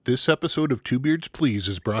This episode of Two Beards Please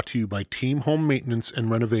is brought to you by Team Home Maintenance and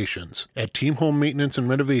Renovations. At Team Home Maintenance and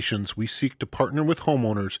Renovations, we seek to partner with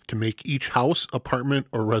homeowners to make each house, apartment,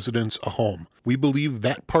 or residence a home. We believe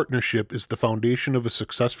that partnership is the foundation of a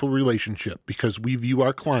successful relationship because we view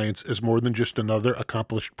our clients as more than just another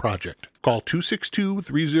accomplished project. Call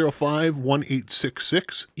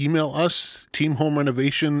 262-305-1866, email us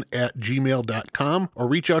teamhomerenovation@gmail.com, or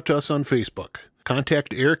reach out to us on Facebook.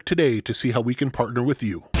 Contact Eric today to see how we can partner with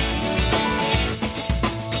you.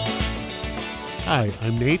 Hi,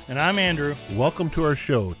 I'm Nate. And I'm Andrew. Welcome to our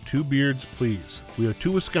show, Two Beards Please. We are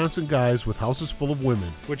two Wisconsin guys with houses full of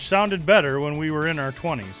women. Which sounded better when we were in our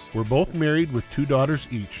 20s. We're both married with 2 daughters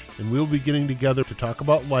each, and we'll be getting together to talk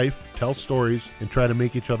about life, tell stories, and try to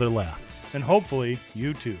make each other laugh. And hopefully,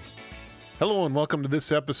 you too. Hello and welcome to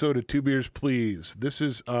this episode of Two Beards Please. This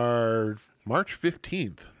is our March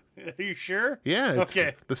 15th. Are you sure? Yeah, it's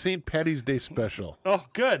okay. The St. Patty's Day special. Oh,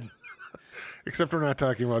 good. Except we're not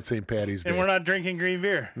talking about St. Patty's Day. And we're not drinking green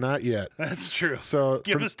beer. Not yet. That's true. So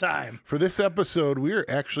give us time. For this episode, we're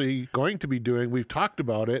actually going to be doing, we've talked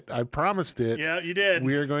about it, I promised it. Yeah, you did.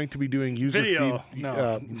 We are going to be doing user video.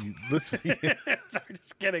 Sorry,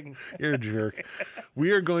 just kidding. You're a jerk.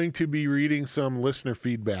 We are going to be reading some listener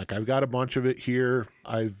feedback. I've got a bunch of it here.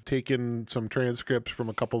 I've taken some transcripts from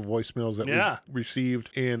a couple of voicemails that we've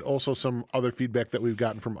received, and also some other feedback that we've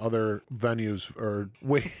gotten from other venues or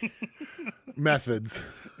methods.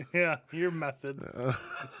 Yeah, your method.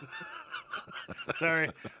 Sorry.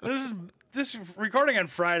 This recording on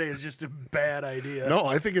Friday is just a bad idea. No,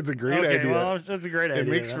 I think it's a great idea. Well, that's a great idea. It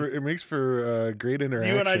makes for great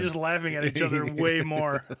interaction. You and I just laughing at each other way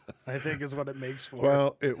more, I think, is what it makes for.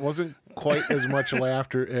 Well, it wasn't quite as much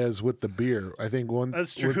laughter as with the beer. I think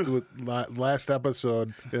that's true. With last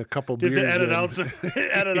episode, a couple did beers. Did you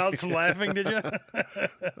edit out some laughing? Did you?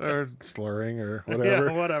 Or slurring or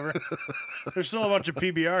whatever. Yeah, whatever. There's still a bunch of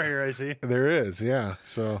PBR here, I see. There is, yeah.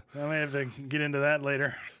 So I may have to get into that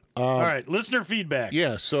later. All right, listener feedback.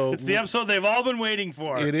 Yeah, so it's the episode they've all been waiting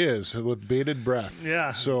for. It is, with bated breath.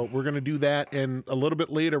 Yeah. So we're going to do that, and a little bit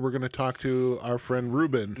later we're going to talk to our friend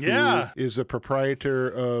Ruben, who is a proprietor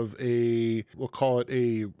of we'll call it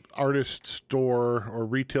a artist store or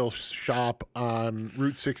retail shop on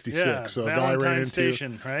Route 66. Yeah, so Valentine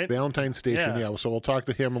Station, right? Valentine Station, yeah. So we'll talk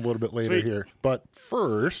to him a little bit later here. But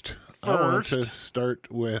first, I want to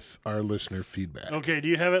start with our listener feedback. Okay, do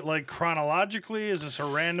you have it like chronologically? Is this a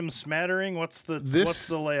random smattering? What's the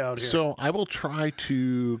layout here? So I will try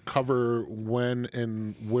to cover when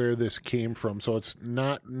and where this came from. So it's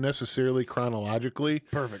not necessarily chronologically.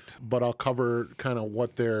 Perfect. But I'll cover kind of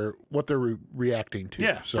what they're reacting to.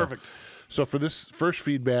 Yeah, perfect. So for this first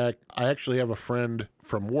feedback, I actually have a friend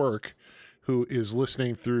from work who is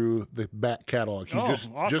listening through the back catalog. He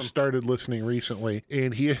just started listening recently,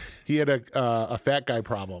 and he had a fat guy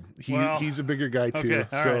problem. He's a bigger guy too. Okay,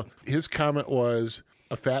 so his comment was,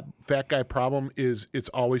 a fat guy problem is it's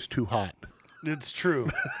always too hot. It's true.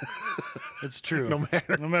 It's true. No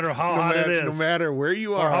matter how hot it is. No matter where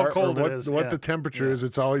you are or how cold or it is. What the temperature is,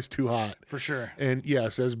 it's always too hot. For sure. And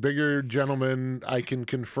yes, as bigger gentlemen, I can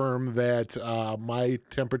confirm that my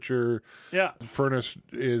temperature furnace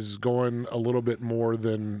is going a little bit more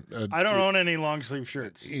than... I don't own any long sleeve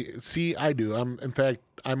shirts. See, I do. In fact,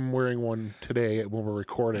 I'm wearing one today when we're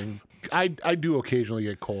recording. I do occasionally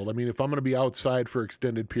get cold. I mean, if I'm going to be outside for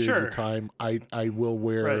extended periods of time, I will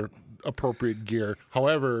wear appropriate gear.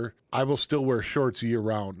 However, I will still wear shorts year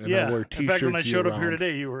round, and I wear t-shirts year round. In fact, when I showed up here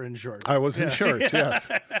today, you were in shorts. I was in shorts, yes.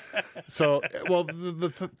 So, well,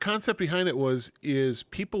 the concept behind it is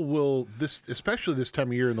people will, especially this time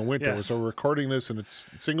of year in the winter, so we're recording this and it's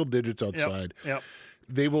single digits outside. Yep.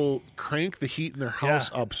 They will crank the heat in their house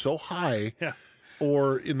up so high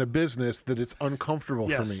or in the business that it's uncomfortable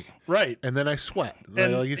for me. Right. And then I sweet.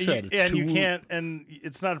 And like you said,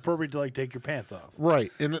 it's not appropriate to like take your pants off.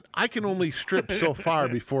 Right. And I can only strip so far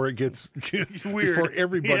before it gets weird. Before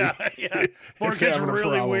everybody Before it gets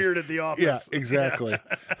really weird at the office. Yeah, exactly.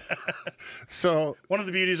 So one of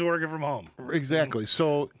the beauties of working from home. Exactly.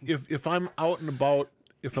 So if I'm out and about,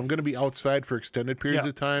 if I'm going to be outside for extended periods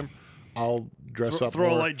of time, I'll dress up. Throw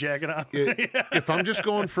more. a light jacket on. If I'm just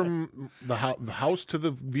going from the house to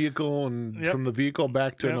the vehicle and from the vehicle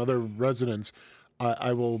back to another residence,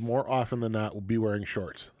 I will more often than not be wearing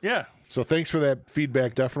shorts. Yeah. So thanks for that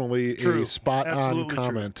feedback. Definitely a spot-on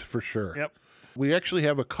comment for sure. Yep. We actually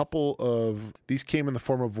have a couple of these came in the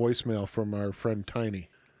form of voicemail from our friend Tiny.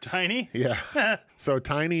 Tiny? Yeah. So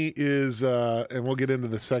Tiny is, and we'll get into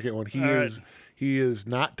the second one. He is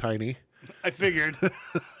not tiny. I figured.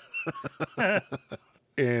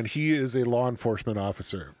 And he is a law enforcement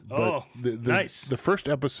officer. But nice. The first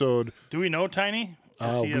episode. Do we know Tiny?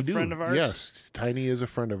 Is he a friend of ours? Yes, Tiny is a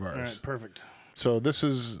friend of ours. All right, perfect. So this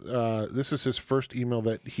is his first email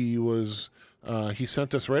that he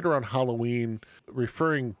sent us right around Halloween,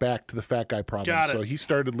 referring back to the Fat Guy problem. Got it. So he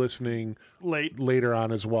started listening later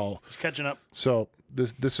on as well. He's catching up. So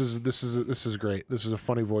this is great. This is a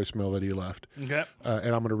funny voicemail that he left. Okay.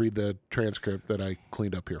 And I'm going to read the transcript that I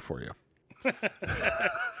cleaned up here for you.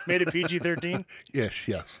 Made it PG-13?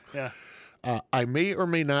 Yes. Yeah. I may or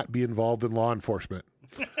may not be involved in law enforcement.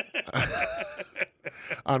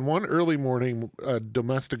 On one early morning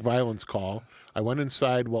domestic violence call, I went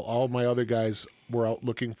inside while all my other guys were out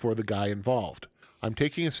looking for the guy involved. I'm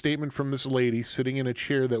taking a statement from this lady sitting in a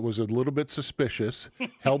chair that was a little bit suspicious,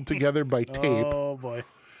 held together by tape. Oh, boy.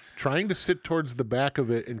 Trying to sit towards the back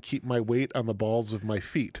of it and keep my weight on the balls of my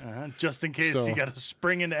feet. Just in case you got to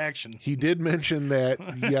spring into action. He did mention that,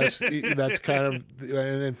 yes, that's kind of,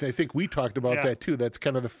 and I think we talked about that too. That's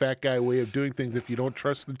kind of the Fat Guy way of doing things. If you don't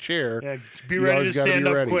trust the chair, be ready to stand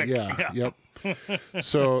up quick. Yep.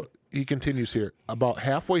 So he continues here. About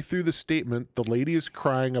halfway through the statement, the lady is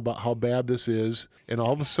crying about how bad this is, and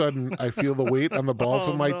all of a sudden, I feel the weight on the balls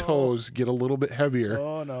of my toes get a little bit heavier.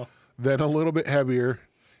 Oh, no. Then a little bit heavier,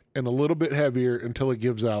 and a little bit heavier until it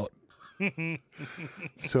gives out.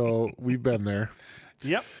 So we've been there.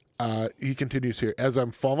 Yep. He continues here. As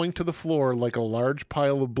I'm falling to the floor like a large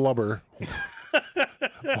pile of blubber,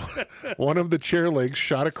 one of the chair legs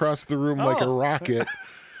shot across the room like a rocket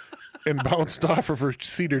and bounced off of her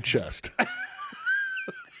cedar chest.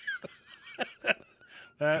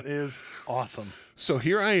 That is awesome. So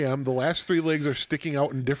here I am. The last three legs are sticking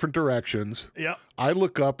out in different directions. Yep. I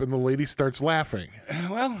look up and the lady starts laughing.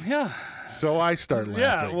 Well, yeah. So I start laughing.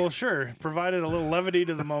 Yeah, well, sure. Provided a little levity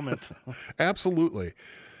to the moment. Absolutely.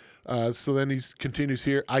 So then he continues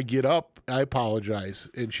here. I get up. I apologize.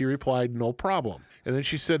 And she replied, no problem. And then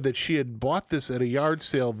she said that she had bought this at a yard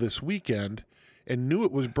sale this weekend and knew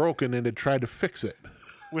it was broken and had tried to fix it.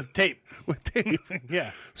 With tape. With tape.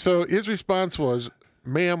 Yeah. So his response was,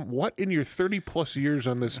 ma'am, what in your 30-plus years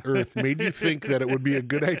on this earth made you think that it would be a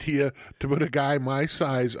good idea to put a guy my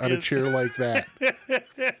size on a chair like that?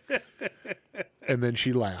 And then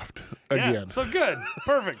she laughed again. Yeah, so good.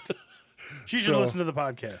 Perfect. She should listen to the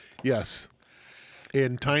podcast. Yes.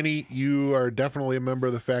 And Tiny, you are definitely a member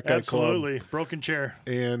of the Fat Guy Club. Absolutely. Broken chair.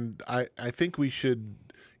 And I think we should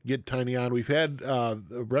get Tiny on. We've had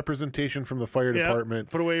representation from the fire department.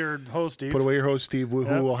 Put away your host, Steve. Who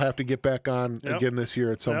will have to get back on again this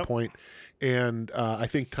year at some point. And I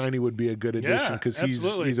think Tiny would be a good addition because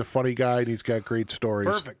he's a funny guy and he's got great stories.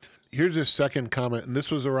 Perfect. Here's his second comment, and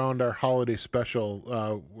this was around our holiday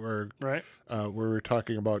special where we were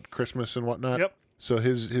talking about Christmas and whatnot. Yep. So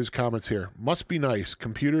his comments here. Must be nice.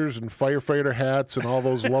 Computers and firefighter hats and all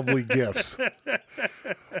those lovely gifts.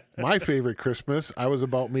 My favorite Christmas, I was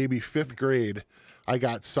about maybe 5th grade. I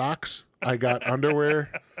got socks, I got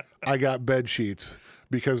underwear, I got bed sheets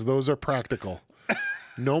because those are practical.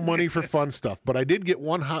 No money for fun stuff, but I did get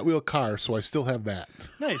one Hot Wheel car, so I still have that.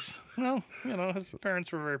 Nice. Well, his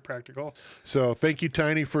parents were very practical. So thank you,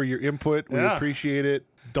 Tiny, for your input. We appreciate it.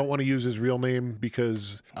 Don't want to use his real name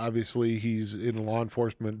because obviously he's in law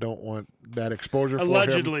enforcement. Don't want that exposure for him. He's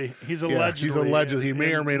allegedly. He's allegedly. He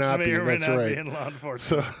may or may not be. That's right. Be in law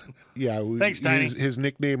enforcement. So, thanks, Tiny. His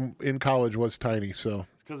nickname in college was Tiny. So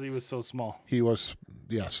it's because he was so small. He was,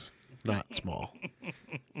 yes, not small.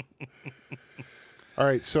 All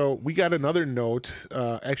right, so we got another note.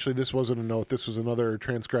 Actually, this wasn't a note. This was another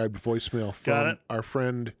transcribed voicemail from our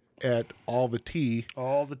friend at All the Tea.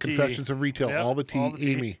 All the Tea. Confessions of Retail. Yep. All the Tea.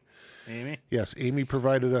 Amy. Yes, Amy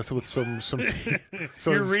provided us with some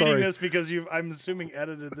You're reading this because I'm assuming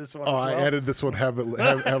edited this one. I edited this one heavily.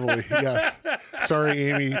 Yes. Sorry,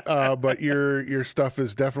 Amy, but your stuff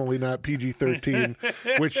is definitely not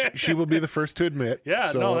PG-13, which she will be the first to admit.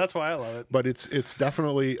 Yeah, no, that's why I love it. But it's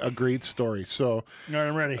definitely a great story. So, all right,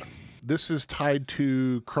 I'm ready. This is tied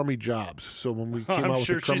to Crummy Jobs. So when we came out with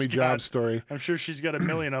the Crummy Jobs story, I'm sure she's got a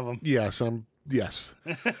million of them. Yes.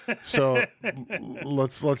 So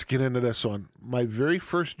let's get into this one. My very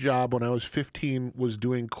first job when I was 15 was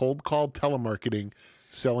doing cold call telemarketing,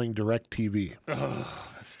 selling DirecTV.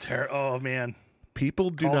 Oh, that's terrible. Oh man. People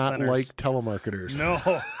do not like telemarketers. No.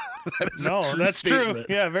 No, that's true.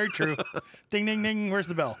 Yeah, very true. Ding, ding, ding. Where's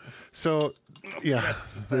the bell? So, yeah,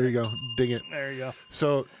 there you go. Ding it. There you go.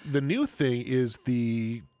 So the new thing is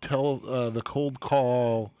the cold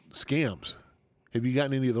call scams. Have you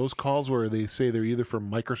gotten any of those calls where they say they're either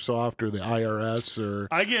from Microsoft or the IRS or?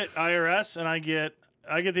 I get IRS and I get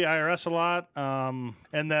the IRS a lot,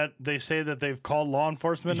 and that they say that they've called law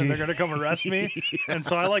enforcement and they're going to come arrest me. And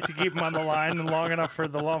so I like to keep them on the line long enough for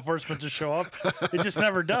the law enforcement to show up. It just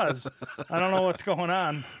never does. I don't know what's going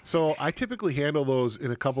on. So I typically handle those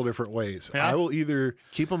in a couple different ways. Yeah. I will either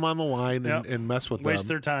keep them on the line and mess with them. Waste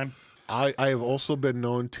their time. I have also been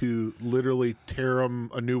known to literally tear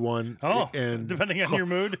them a new one. And depending on your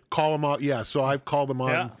mood, call them out. Yeah, so I've called them out.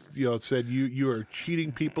 Yeah. And, said you are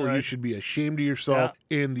cheating people. Right. You should be ashamed of yourself.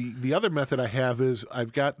 Yeah. And the other method I have is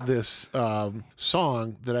I've got this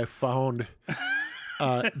song that I found.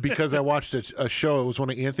 Because I watched a show. It was one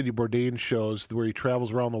of Anthony Bourdain's shows where he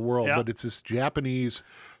travels around the world. But it's this Japanese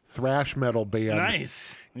thrash metal band.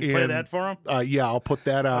 Nice. You play that for him? Yeah, I'll put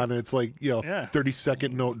that on. It's like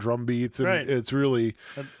 30-second note drum beats, and it's really.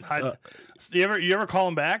 You ever call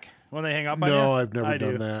them back when they hang up on you? No, I've never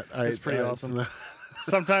done that. It's pretty awesome.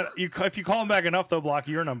 Sometimes if you call them back enough, they'll block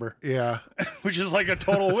your number. Yeah, which is like a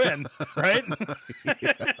total win, right?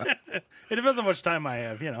 It depends on how much time I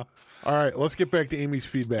have, All right, let's get back to Amy's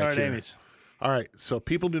feedback. All right, here. Amy's. All right, so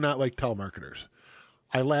people do not like telemarketers.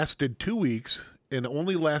 I lasted 2 weeks and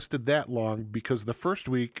only lasted that long because the first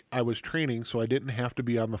week I was training, so I didn't have to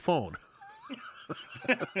be on the phone.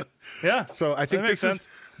 Yeah. So I think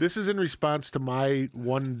this is in response to my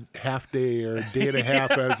 1/2 day or day and a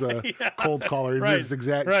half as a cold caller. It is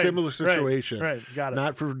similar situation. Right. Got it.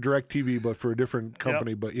 Not for DirecTV, but for a different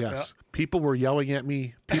company. But yes, people were yelling at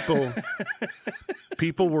me.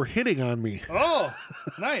 People were hitting on me. Oh,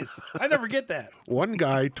 nice. I never get that. One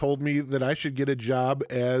guy told me that I should get a job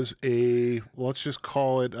as let's just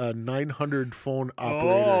call it a 900 phone operator.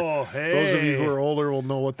 Oh, hey. Those of you who are older will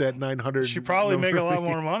know what that 900. She probably make a lot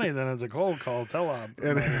more money than as a cold call tele-op.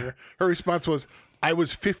 And her response was, I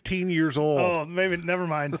was 15 years old. Oh, maybe, never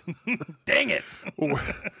mind. Dang it.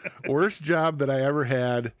 Worst job that I ever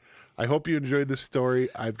had. I hope you enjoyed this story.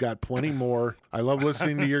 I've got plenty more. I love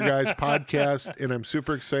listening to your guys' podcast, and I'm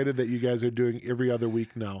super excited that you guys are doing every other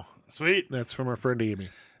week now. Sweet. That's from our friend Amy.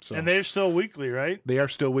 So. And they're still weekly, right? They are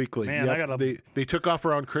still weekly. Man, they took off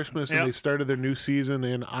around Christmas and they started their new season,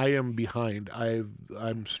 and I am behind.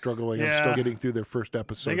 I'm struggling. Yeah. I'm still getting through their first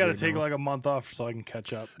episode. They got to take like a month off so I can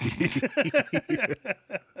catch up.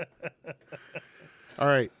 All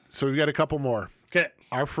right, so we've got a couple more. Okay.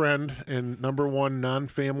 Our friend and number one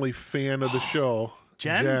non-family fan of the show,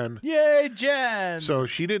 Jen. Yay, Jen. So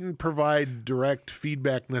she didn't provide direct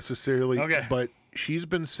feedback necessarily, but she's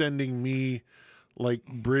been sending me like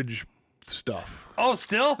bridge stuff. Oh,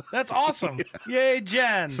 still? That's awesome. Yay,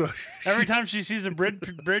 Jen. So every time she sees a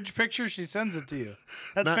bridge picture, she sends it to you.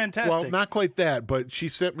 That's fantastic. Well, not quite that, but she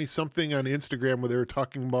sent me something on Instagram where they were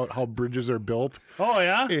talking about how bridges are built. Oh,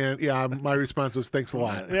 yeah? And my response was, thanks a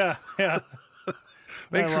lot. Yeah.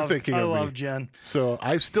 Thanks for thinking of me. I love Jen. So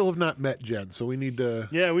I still have not met Jen, so we need to.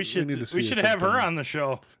 Yeah, we should have her on the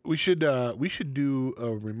show. We should do a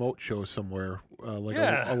remote show somewhere, like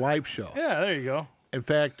a live show. Yeah, there you go. In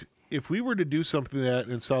fact, if we were to do something like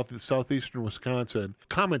that in southeastern Wisconsin,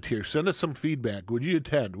 comment here. Send us some feedback. Would you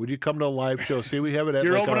attend? Would you come to a live show? Say we have it at.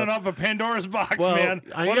 You're opening up a Pandora's box, man.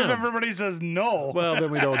 What if everybody says no? Well,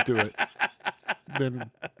 then we don't do it.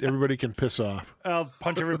 Then everybody can piss off. I'll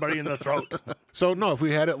punch everybody in the throat. So no, if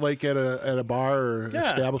we had it like at a bar or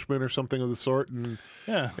establishment or something of the sort, and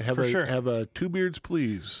have a Two Beards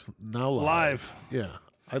Please now live. Yeah,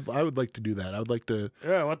 I would like to do that. I would like to.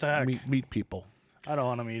 Yeah, what the heck? Meet people. I don't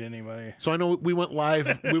want to meet anybody. So I know we went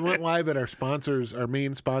live. We went live at our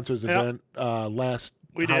main sponsors event last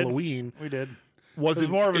Halloween. We did. It was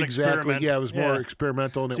more of an experiment. Yeah, it was more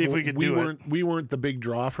experimental. And see if we could do it. We weren't the big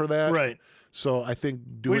draw for that. Right. So I think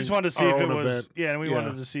we just wanted to see if it was event, and we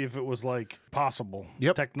wanted to see if it was like possible,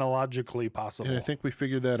 technologically possible. And I think we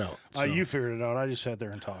figured that out. So. You figured it out. I just sat there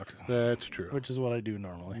and talked. That's true. Which is what I do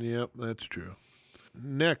normally. Yep, that's true.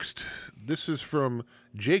 Next, this is from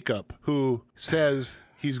Jacob, who says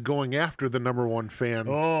he's going after the number one fan.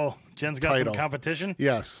 Oh, Jen's got title. Some competition?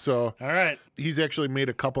 Yes. So all right. He's actually made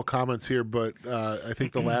a couple comments here, but I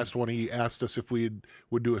think the last one he asked us if we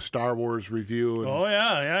would do a Star Wars review. And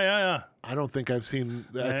yeah. I don't think I've seen.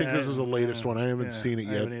 I think this was the latest one. I haven't seen it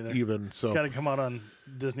yet, even. So it's got to come out on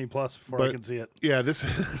Disney Plus before I can see it. Yeah, this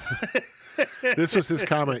was his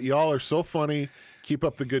comment. Y'all are so funny. Keep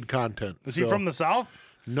up the good content. Is he from the South?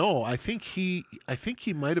 No, I think he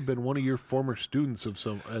might have been one of your former students at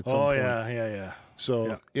some point. Oh yeah.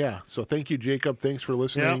 So so thank you, Jacob. Thanks for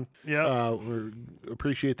listening. Yeah. We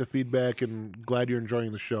appreciate the feedback and glad you're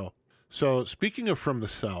enjoying the show. So speaking of from the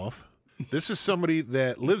South, this is somebody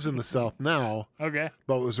that lives in the South now. Okay.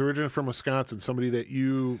 But was originally from Wisconsin. Somebody that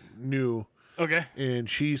you knew. Okay. And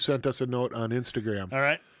she sent us a note on Instagram. All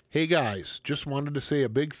right. Hey guys, just wanted to say a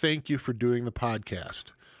big thank you for doing the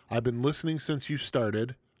podcast. I've been listening since you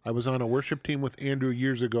started. I was on a worship team with Andrew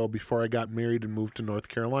years ago before I got married and moved to North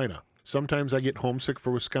Carolina. Sometimes I get homesick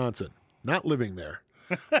for Wisconsin. Not living there,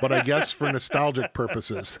 but I guess for nostalgic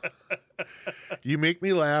purposes. You make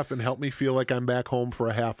me laugh and help me feel like I'm back home for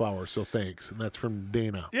a half hour, so thanks. And that's from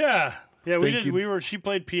Dana. Yeah, we Thank did. you. She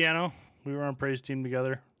played piano. We were on praise team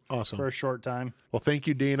together Awesome. for a short time. Well, thank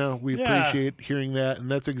you, Dana. We appreciate hearing that.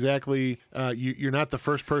 And that's exactly, you're not the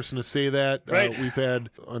first person to say that. Right. We've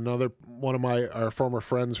had one of our former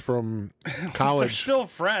friends from They're college. still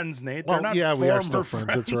friends, Nate. Well, They're not yeah, we are former still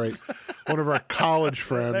friends. That's right. One of our college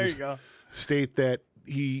friends There you go. state that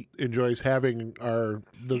he enjoys having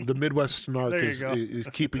the Midwest snark There you is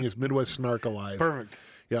go. keeping his Midwest snark alive. Perfect.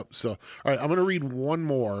 Yep. So, all right, I'm going to read one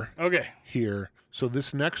more Okay. here. So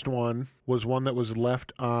this next one was one that was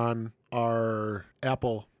left on our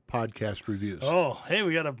Apple podcast reviews. Oh, hey,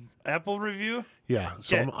 we got a Apple review. Yeah.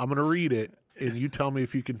 So Okay. I'm going to read it, and you tell me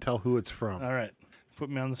if you can tell who it's from, All right. Put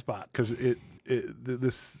me on the spot. because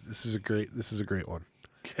this is a great one.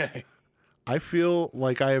 Okay. I feel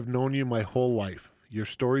like I have known you my whole life. Your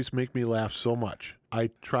stories make me laugh so much. I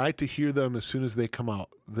try to hear them as soon as they come out.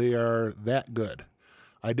 They are that good.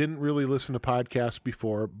 I didn't really listen to podcasts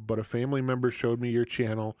before, but a family member showed me your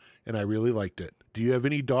channel, and I really liked it. Do you have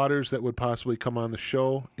any daughters that would possibly come on the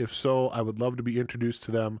show? If so, I would love to be introduced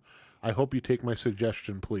to them. I hope you take my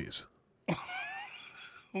suggestion, please.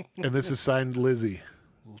 And this is signed Lizzie.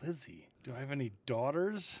 Lizzie. Do I have any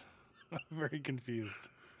daughters? I'm very confused.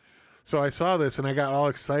 So I saw this, and I got all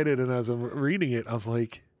excited, and as I'm reading it, I was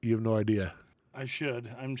like, you have no idea. I should.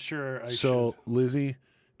 I'm sure I So, Lizzie,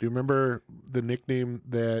 do you remember the nickname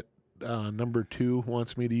that number 2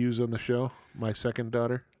 wants me to use on the show? My second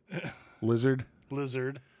daughter? Lizard? should.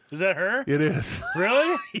 Lizard. Is that her? It is.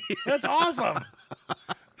 Really? That's awesome.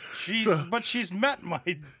 But she's met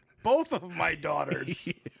both of my daughters.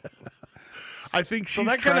 I think So she's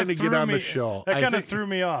that kind trying of to get on the show. That I kind of think- threw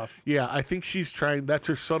me off. Yeah, I think she's trying. That's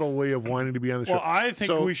her subtle way of wanting to be on the show. Well, I think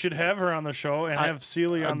So- we should have her on the show and have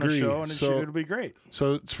Celie on the agree. show, and So- it'll be great.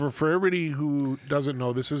 So it's for everybody who doesn't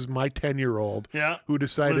know, this is my 10-year-old Yeah. who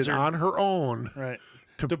decided Lizard. on her own Right.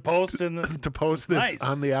 to post in the to post this Nice.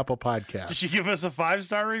 on the Apple Did Podcast. she give us a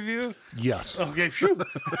 5-star review? Yes. Okay, phew.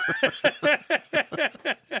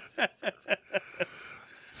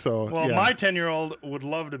 So Well, yeah. my 10-year-old would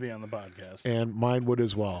love to be on the podcast. and mine would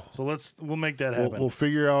as well. So we'll make that happen. We'll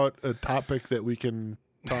figure out a topic that we can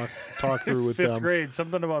talk through with Fifth them. grade,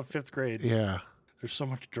 something about 5th grade. Yeah, There's so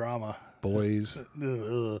much drama. boys,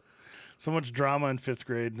 Ugh. So much drama in 5th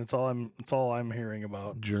grade, and it's all I'm hearing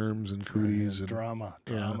about. germs and cooties and Drama.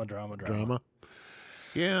 drama.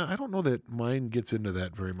 Yeah, I don't know that mine gets into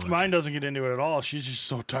that very much. Mine doesn't get into it at all. She's just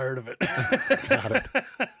so tired of it. Got it.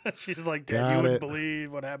 She's like, Dad, Got you wouldn't it.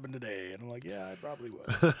 believe what happened today. And I'm like, yeah, I probably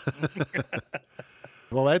would.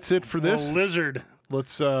 Well, that's it for this. Oh, lizard.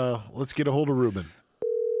 Let's get a hold of Ruben.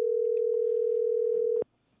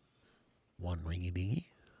 One ringy dingy.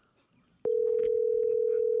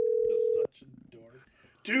 Such a dork.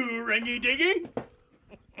 2 ringy dingy.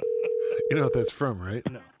 You know what that's from, right?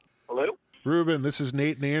 No. Hello? Ruben, this is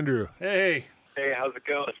Nate and Andrew. Hey. Hey, how's it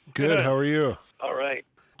going? Good. How are you? All right.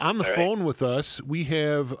 On the All right. phone with us, we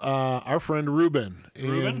have our friend Ruben. And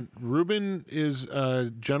Ruben? Ruben is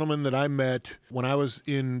a gentleman that I met when I was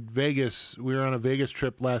in Vegas. We were on a Vegas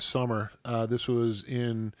trip last summer. This was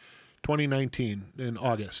in 2019 in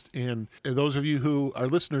August. And those of you who are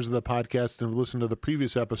listeners of the podcast and have listened to the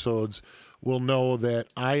previous episodes will know that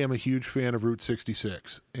I am a huge fan of Route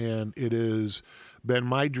 66. And it has been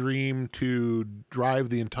my dream to drive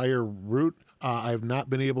the entire route. I've not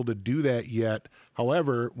been able to do that yet.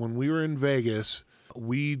 However, when we were in Vegas,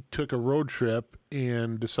 we took a road trip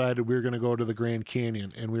and decided we were going to go to the Grand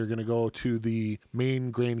Canyon, and we were going to go to the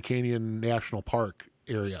main Grand Canyon National Park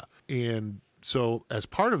area. And so as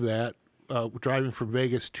part of that, driving from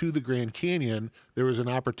Vegas to the Grand Canyon, there was an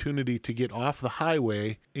opportunity to get off the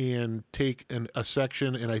highway and take a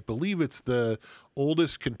section, and I believe it's the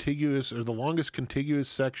oldest contiguous or the longest contiguous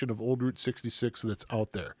section of Old Route 66 that's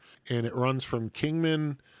out there. And it runs from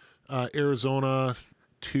Kingman, Arizona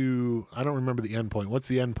to, I don't remember the end point. What's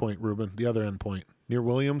the end point, Ruben? The other end point? Near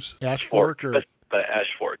Williams? Ash Fork? Or The Ash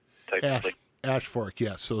Fork, technically. Ash Fork,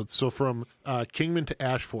 yes. So from Kingman to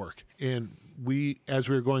Ash Fork. And as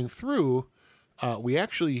we were going through, we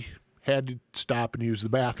actually had to stop and use the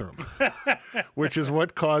bathroom, which is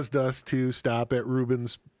what caused us to stop at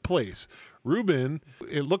Ruben's place. Ruben,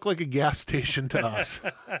 it looked like a gas station to us.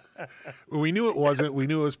 We knew it wasn't. We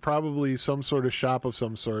knew it was probably some sort of shop of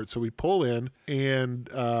some sort. So we pull in, and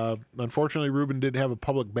unfortunately, Ruben didn't have a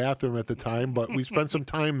public bathroom at the time, but we spent some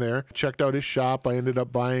time there, checked out his shop. I ended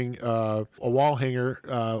up buying a wall hanger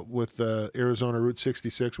with the Arizona Route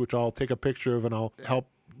 66, which I'll take a picture of, and I'll help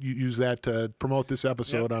use that to promote this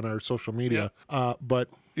episode on our social media. But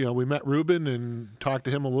we met Ruben and talked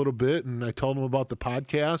to him a little bit, and I told him about the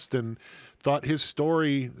podcast and thought his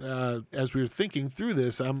story, as we were thinking through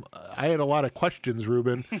this, I had a lot of questions,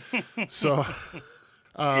 Ruben. So,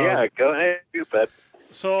 yeah, go ahead, you bet.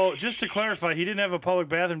 So just to clarify, he didn't have a public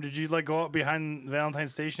bathroom. Did you go out behind Valentine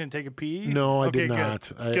Station and take a pee? No, I did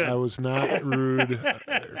not. I was not rude,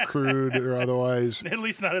 crude, or otherwise. At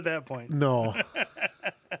least not at that point. No.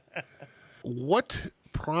 What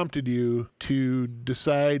prompted you to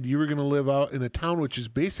decide you were going to live out in a town which is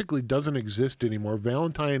basically doesn't exist anymore?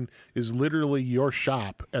 Valentine is literally your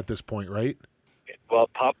shop at this point, right? Well,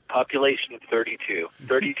 population 32.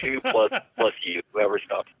 32 plus you, whoever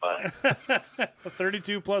stops by.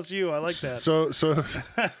 32 plus you. I like that. So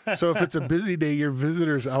if it's a busy day, your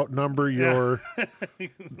visitors outnumber your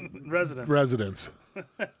residents.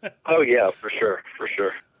 Oh yeah, for sure.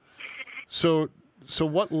 So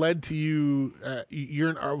what led to you?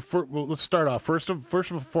 Let's start off. First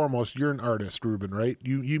and foremost, you're an artist, Ruben, right?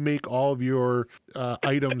 You make all of your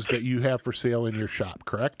items that you have for sale in your shop,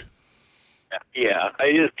 correct? Yeah,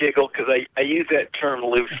 I just giggle because I use that term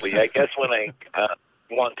loosely. I guess when I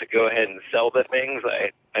want to go ahead and sell the things,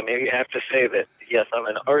 I maybe have to say that, yes, I'm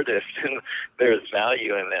an artist and there's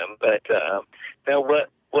value in them. But now what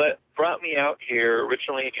brought me out here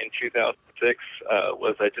originally in 2006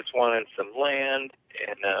 was I just wanted some land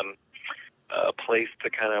and a place to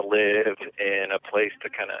kind of live and a place to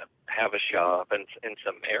kind of have a shop and in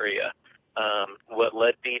some area. What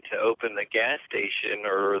led me to open the gas station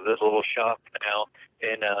or the little shop now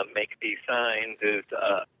and make these signs is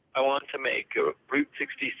I want to make Route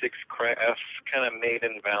 66 crafts kind of made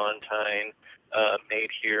in Valentine, made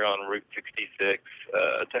here on Route 66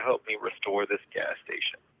 to help me restore this gas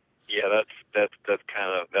station. Yeah, that's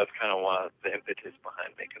kind of why the impetus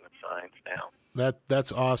behind making the signs now.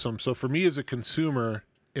 That's awesome. So for me as a consumer,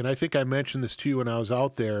 and I think I mentioned this to you when I was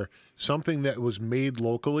out there, something that was made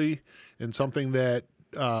locally and something that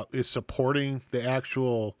is supporting the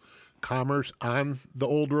actual commerce on the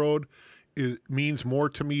old road means more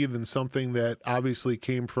to me than something that obviously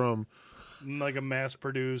came from like a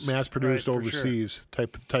mass-produced right, overseas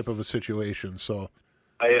type of a situation. So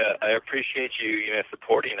I appreciate you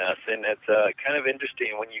supporting us, and it's kind of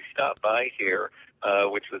interesting when you stop by here,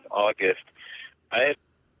 which was August.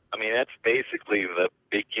 That's basically the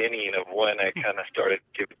beginning of when I kind of started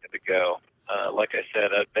giving it a go. Like I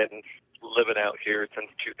said, I've been living out here since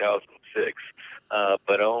 2006,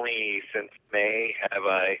 but only since May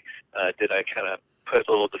did I kind of put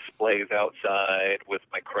little displays outside with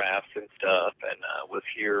my crafts and stuff, and was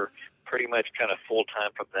here pretty much kind of full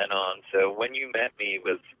time from then on. So when you met me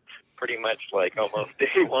was pretty much like almost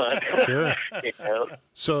day one. Sure.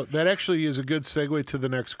 So that actually is a good segue to the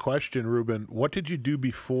next question, Ruben. What did you do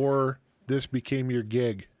before this became your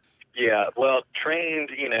gig? Yeah, well, trained,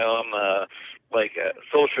 I'm like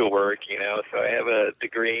social work, so I have a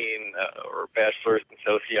degree in or bachelor's in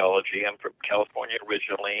sociology. I'm from California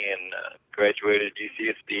originally and graduated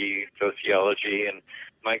UCSD sociology, and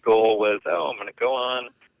my goal was, I'm going to go on,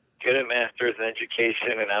 get a master's in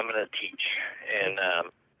education, and I'm going to teach. And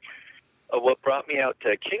what brought me out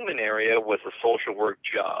to Kingman area was a social work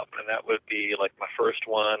job, and that would be like my first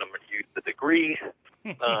one. I'm going to use the degree.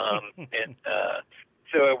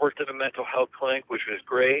 So I worked at a mental health clinic, which was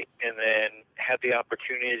great, and then had the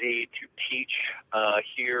opportunity to teach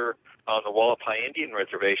here on the Wallapai Indian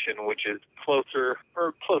Reservation, which is close to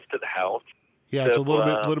the house. Yeah, it's a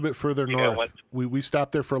little bit further north. We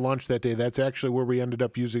stopped there for lunch that day. That's actually where we ended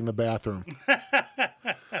up using the bathroom.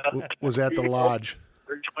 Was at the lodge.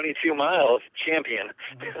 22 miles, champion.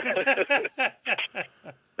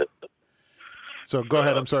 So go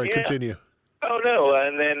ahead. I'm sorry. Yeah. Continue. Oh, no.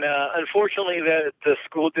 And then, unfortunately, the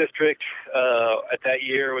school district at that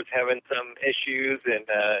year was having some issues, and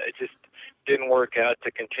it just didn't work out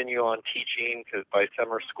to continue on teaching because by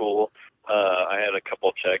summer school, I had a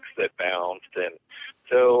couple checks that bounced. And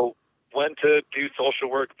so went to do social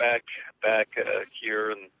work back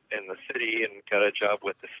here in the city and got a job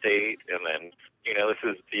with the state. And then,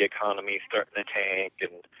 this is the economy starting to tank,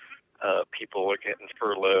 and people are getting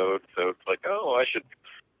furloughed. So it's like, I should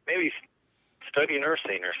maybe study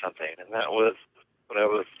nursing or something, and that was what I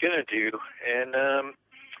was gonna do. And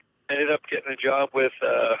ended up getting a job with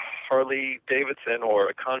Harley Davidson, or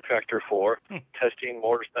a contractor for testing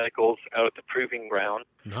motorcycles out at the proving ground.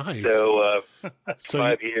 Nice. So, So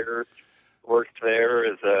 5 years worked there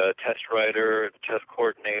as a test rider, test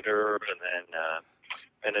coordinator, and then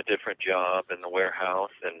in a different job in the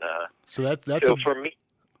warehouse. And so that's so for me.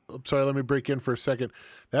 I'm sorry, let me break in for a second.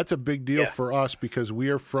 That's a big deal for us because we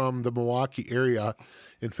are from the Milwaukee area.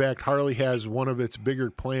 In fact, Harley has one of its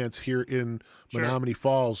bigger plants here in Menominee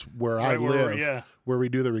Falls, where I live, where we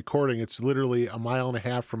do the recording. It's literally a mile and a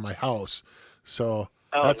half from my house. So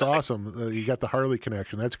that's awesome. You got the Harley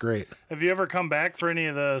connection. That's great. Have you ever come back for any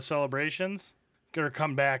of the celebrations? Or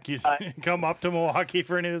come back? You come up to Milwaukee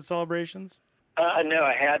for any of the celebrations? No,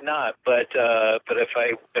 I had not, but if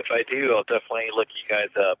I do, I'll definitely look you guys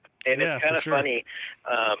up. And it's kind of funny.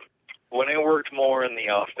 When I worked more in the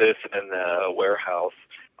office and in the warehouse,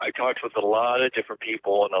 I talked with a lot of different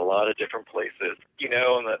people in a lot of different places. You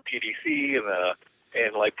know, in the PDC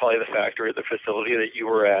and like probably the factory, the facility that you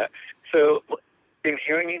were at. So, in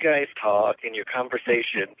hearing you guys talk and your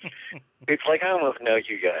conversation, it's like I almost know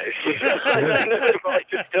you guys. It like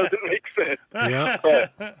just doesn't make sense. Yeah.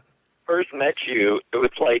 But first met you, it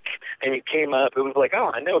was like, and you came up, it was like,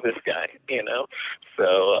 oh, I know this guy, you know?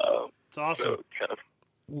 So, it's awesome. So kind of,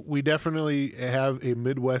 we definitely have a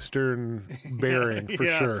Midwestern bearing for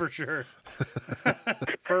sure. For sure.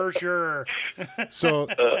 For sure. So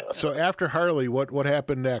after Harley, what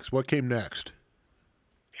happened next? What came next?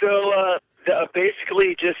 So,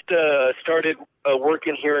 basically just started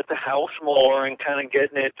working here at the house more and kind of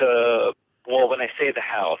getting it, well, when I say the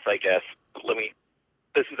house, I guess,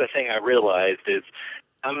 this is the thing I realized is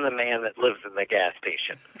I'm the man that lives in the gas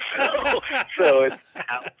station. So it's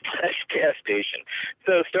gas station.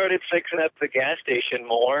 So started fixing up the gas station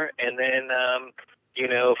more, and then,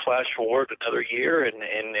 flash forward another year, and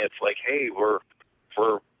it's like, hey, we're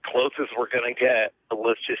close as we're going to get.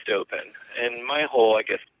 Let's just open. And my whole, I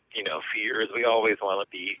guess, fear is we always want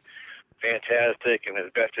to be fantastic and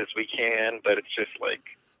as best as we can, but it's just like,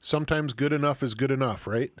 sometimes good enough is good enough,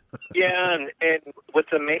 right? Yeah, and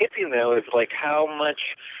what's amazing though is like how much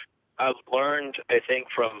I've learned, I think,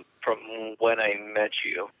 from when I met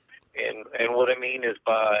you, and what I mean is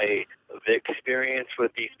by the experience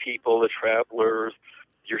with these people, the travelers,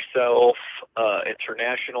 yourself,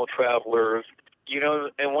 international travelers,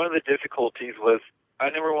 and one of the difficulties was I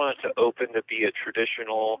never wanted to open to be a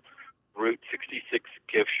traditional Route 66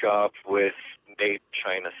 gift shop with made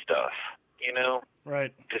China stuff,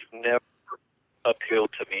 Right. Just never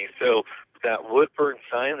appealed to me. So that wood burn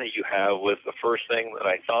sign that you have was the first thing that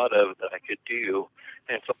I thought of that I could do.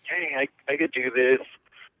 And so, hey, I could do this,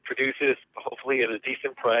 produce this, hopefully at a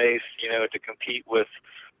decent price, to compete with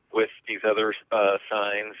these other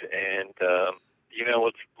signs. And,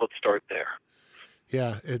 let's start there.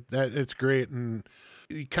 Yeah, it's great. And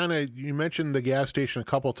you mentioned the gas station a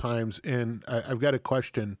couple times, and I've got a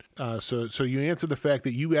question. So you answered the fact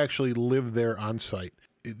that you actually live there on site.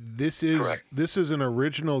 This is an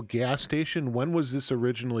original gas station. When was this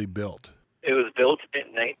originally built? It was built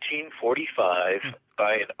in 1945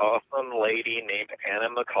 by an awesome lady named Anna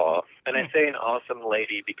McCall. And I say an awesome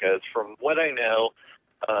lady because from what I know,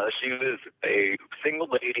 she was a single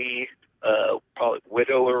lady, probably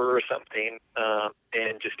widower or something,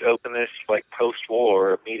 and just opened this like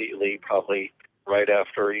post-war immediately, probably right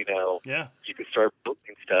after, you could start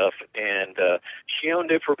building stuff. And she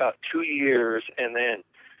owned it for about 2 years, and then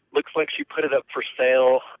looks like she put it up for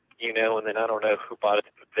sale, and then I don't know who bought it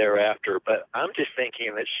thereafter. But I'm just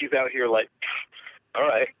thinking that she's out here like, all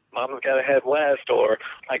right, Mama's got to head west, or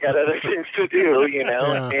I got other things to do,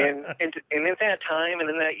 Yeah. And in that time and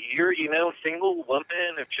in that year, single woman,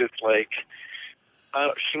 it's just like,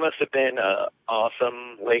 she must have been an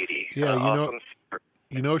awesome lady. Yeah, Awesome.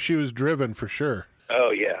 she was driven for sure.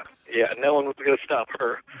 Oh yeah, no one was going to stop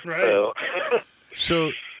her. Right.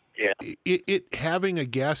 So yeah, it having a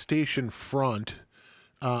gas station front.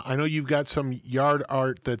 I know you've got some yard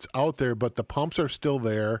art that's out there, but the pumps are still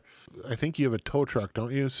there. I think you have a tow truck,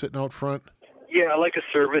 don't you, sitting out front? Yeah, I like a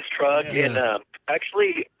service truck. Yeah. And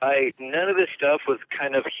actually, none of this stuff was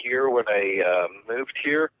kind of here when I moved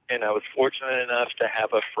here, and I was fortunate enough to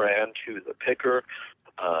have a friend who's a picker,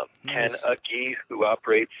 Ken Ucky, who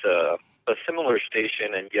operates a similar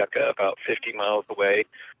station in Yucca, about 50 miles away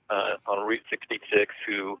on Route 66,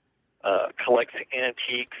 who collects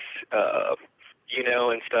antiques,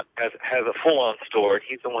 and stuff, has a full-on store. And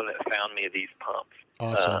he's the one that found me these pumps.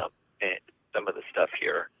 Awesome. And some of the stuff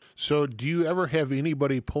here. So do you ever have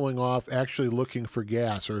anybody pulling off actually looking for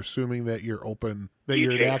gas, or assuming that you're open, that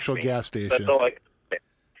you're an actual gas station? That's all I can say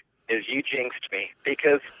is you jinxed me,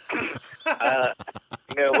 because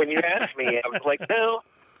when you asked me, I was like, no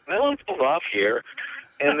one's pulled off here.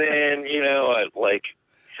 And then,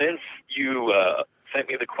 since you sent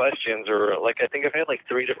me the questions, or I think I've had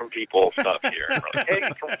 3 different people stop here. And like, hey,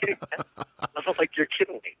 can we get I was like, you're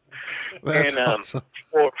kidding me. That's awesome.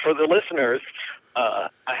 For the listeners, I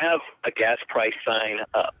have a gas price sign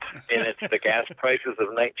up, and it's the gas prices of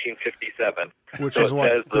 1957. Which so is it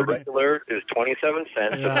what? says the regular is 27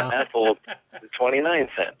 cents, and the asphalt is 29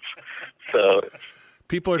 cents. So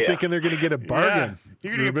people are thinking they're going to get a bargain. Yeah.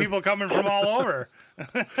 You're going to get people coming from all over.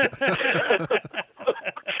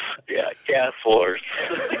 Yeah, gas wars.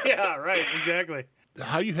 Yeah, right, exactly.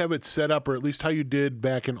 How you have it set up, or at least how you did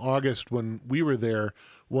back in August when we were there,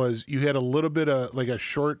 was you had a little bit of a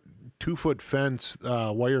short 2-foot fence,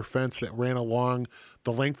 wire fence that ran along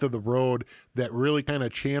the length of the road that really kind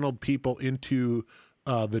of channeled people into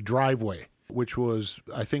the driveway, which was,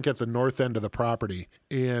 I think, at the north end of the property.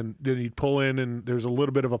 And then you'd pull in, and there's a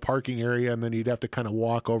little bit of a parking area, and then you'd have to kind of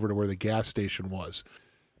walk over to where the gas station was.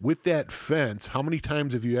 With that fence, how many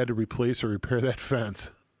times have you had to replace or repair that fence?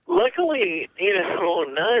 Luckily,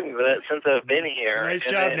 none since I've been here. Nice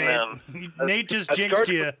job, Nate. Nate just jinxed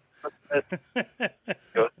you.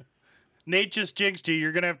 Nate just jinxed you.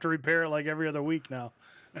 You're going to have to repair it like every other week now.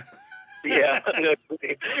 Yeah, no,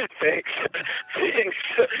 thanks.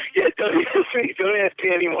 Yeah, don't ask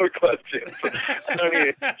me any more questions. I don't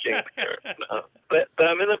need to jinx here. No. But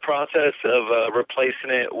I'm in the process of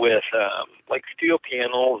replacing it with steel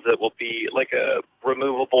panels that will be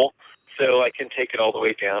removable, so I can take it all the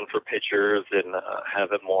way down for pictures and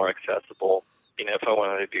have it more accessible. If I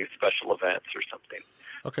wanted to do special events or something.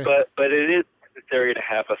 Okay. But it is necessary to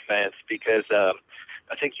have a fence because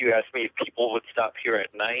I think you asked me if people would stop here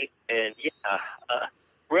at night, and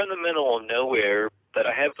we're in the middle of nowhere, but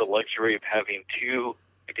I have the luxury of having 2,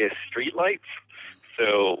 street lights.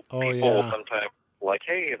 So people sometimes like,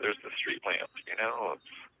 hey, there's the street lamp,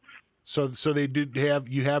 So they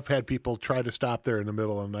you have had people try to stop there in the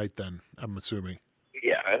middle of the night then, I'm assuming.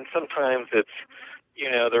 Yeah, and sometimes it's,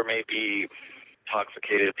 there may be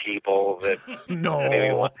intoxicated people that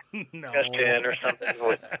maybe want discussion or something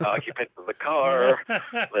with occupants of the car.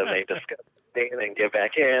 Then they discuss it and get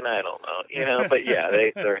back in. I don't know, but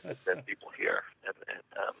there have been people here. And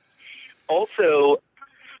also,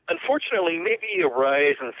 unfortunately, maybe a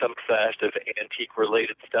rise in some theft of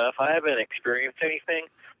antique-related stuff. I haven't experienced anything,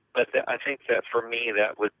 but I think that for me,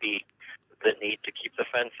 that would be the need to keep the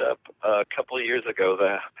fence up. A couple of years ago,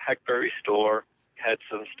 the Hackberry store had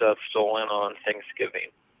some stuff stolen on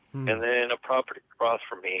Thanksgiving. And then a property across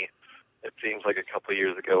from me, it seems like a couple of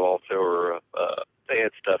years ago also, or they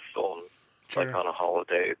had stuff stolen on a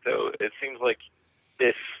holiday. So it seems like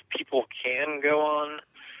if people can go on,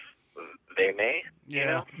 they may.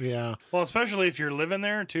 Yeah. Yeah. Well, especially if you're living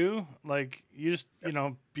there too. You just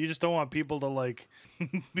don't want people to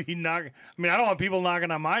be knocking. I mean, I don't want people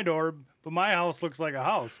knocking on my door, but my house looks like a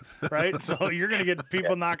house, right? So you're gonna get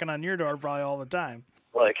people knocking on your door probably all the time.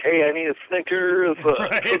 Like, hey, I need a Snickers.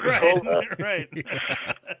 Right.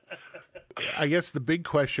 I guess the big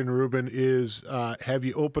question, Ruben, is have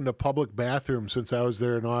you opened a public bathroom since I was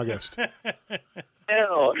there in August?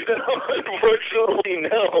 No, unfortunately,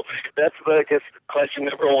 no. That's, I guess, question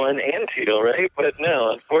number 1 and 2, right? But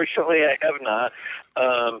no, unfortunately, I have not.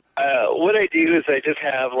 What I do is I just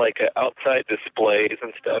have outside displays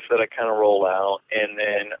and stuff that I kind of roll out, and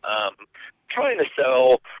then trying to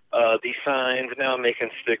sell these signs. Now I'm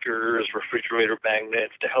making stickers, refrigerator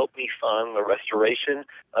magnets to help me fund the restoration,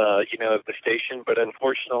 of the station. But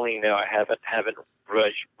unfortunately, no, I haven't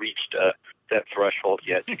reached that threshold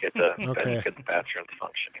yet to get the get the bathrooms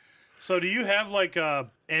functioning. So do you have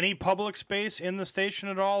any public space in the station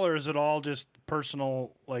at all, or is it all just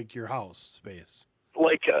personal, your house space?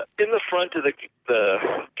 In the front of the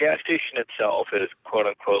gas station itself is quote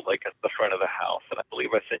unquote at the front of the house, and I believe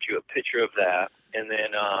I sent you a picture of that. And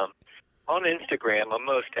then on Instagram, I'm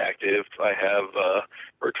most active. I have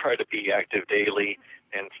or try to be active daily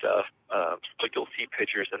and stuff. So you'll see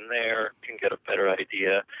pictures in there, can get a better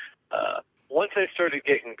idea. Once I started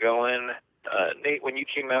getting going, Nate, when you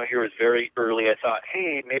came out here, it was very early. I thought,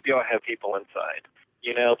 hey, maybe I'll have people inside,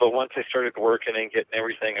 But once I started working and getting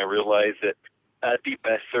everything, I realized that I'd be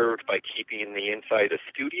best served by keeping the inside a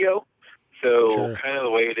studio. So kind of the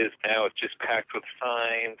way it is now, it's just packed with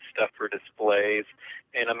signs, stuff for displays,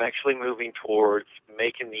 and I'm actually moving towards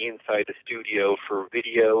making the inside a studio for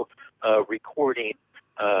video recording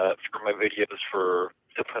for my videos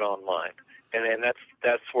to put online. And then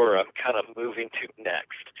that's where I'm kind of moving to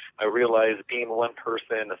next. I realized being one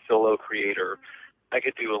person, a solo creator, I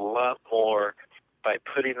could do a lot more by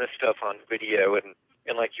putting this stuff on video. And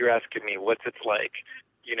like you're asking me, what's it like?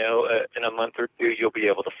 in a month or two, you'll be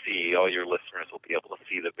able to see, all your listeners will be able to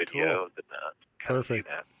see the videos. Cool. And Perfect.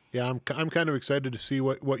 See that. Yeah, I'm kind of excited to see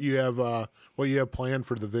what you have planned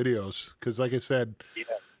for the videos, because like I said, Yeah.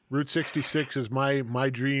 Route 66 is my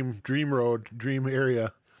dream road, dream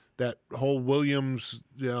area. That whole Williams,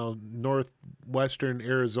 northwestern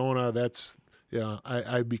Arizona, that's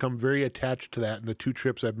I've become very attached to that in the 2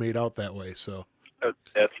 trips I've made out that way. So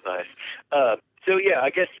That's nice. So yeah, I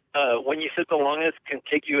guess when you said the longest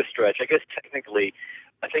contiguous stretch, I guess technically,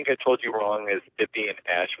 I think I told you wrong as it being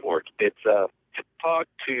Ashford. It's Tippah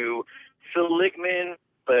to Seligman,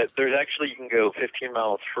 but there's actually, you can go 15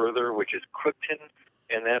 miles further, which is Crookton,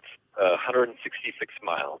 and that's 166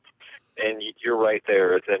 miles. And you're right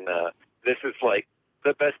there. And this is like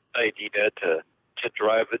the best idea to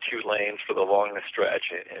drive the 2 lanes for the longest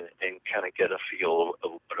stretch and kind of get a feel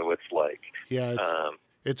of what it's like. yeah,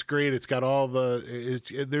 it's great. It's got all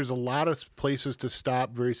there's a lot of places to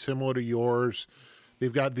stop, very similar to yours.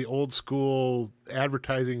 They've got the old school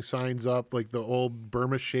advertising signs up, like the old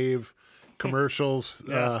Burma Shave commercials.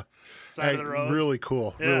 Yeah. Side of the road. Really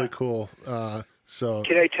cool. Yeah. Really cool. So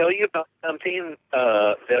Can I tell you about something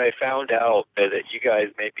that I found out that you guys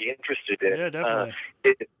may be interested in? Yeah, definitely.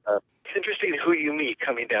 It's interesting who you meet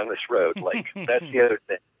coming down this road. Like, that's the other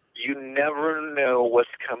thing. You never know what's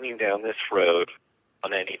coming down this road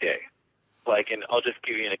on any day. Like, and I'll just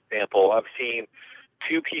give you an example. I've seen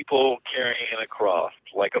 2 people carrying a cross,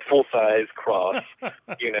 like a full-size cross,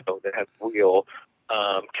 that has a wheel.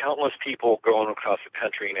 Countless people going across the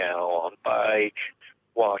country now on bike,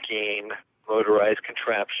 walking, motorized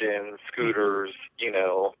contraptions, scooters,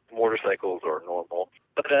 motorcycles are normal.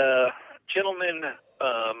 But a gentleman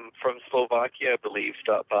from Slovakia, I believe,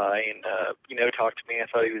 stopped by and, talked to me. I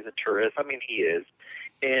thought he was a tourist. I mean, he is.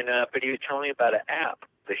 And but he was telling me about an app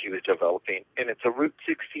that he was developing, and it's a Route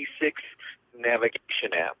 66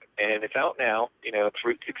 navigation app. And it's out now. It's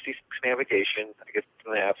Route 66 navigation. I guess it's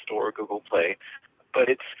in the App Store or Google Play. But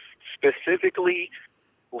it's specifically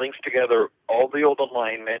links together all the old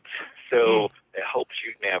alignments, so it helps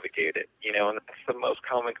you navigate it. And that's the most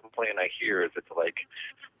common complaint I hear is it's like,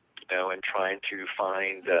 and trying to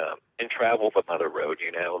find and travel the mother road,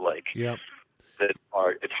 yep. that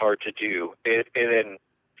it's hard to do. And then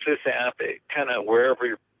this app, it kind of, wherever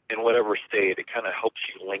you're in whatever state, it kind of helps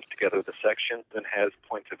you link together the sections and has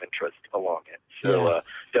points of interest along it. So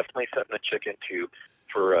definitely something to check into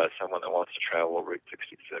for someone that wants to travel Route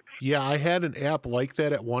 66. Yeah, I had an app like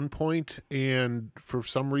that at one point, and for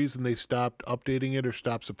some reason they stopped updating it or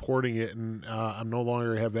stopped supporting it, and I no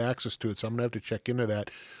longer have access to it, so I'm going to have to check into that.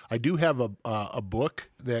 I do have a book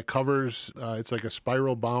that covers, it's like a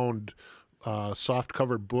spiral-bound,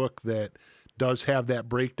 soft-covered book that does have that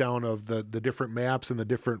breakdown of the different maps and the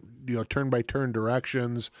different turn-by-turn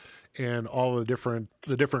directions and all the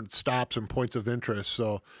different stops and points of interest.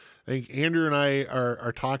 So I think Andrew and I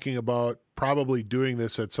are talking about probably doing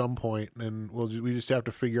this at some point, and we just have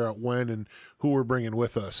to figure out when and who we're bringing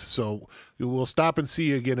with us. So we'll stop and see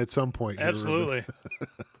you again at some point. Absolutely.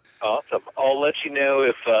 Awesome. I'll let you know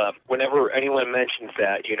if whenever anyone mentions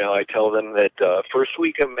that, I tell them that first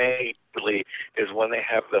week of May really is when they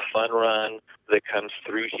have the fun run that comes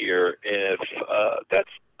through here. If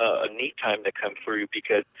that's a neat time to come through,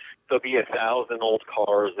 because there'll be 1,000 old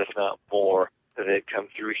cars, if not more, that come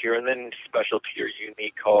through here, and then special to your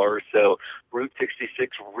unique cars. So Route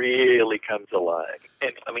 66 really comes alive.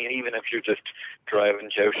 And I mean, even if you're just driving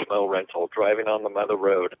Joe Schmo rental, driving on the mother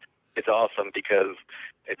road, it's awesome because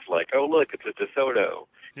it's like, oh, look, it's a DeSoto.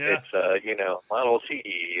 Yeah. It's Model T.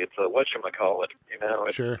 It's a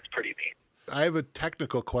whatchamacallit. Sure. It's pretty neat. I have a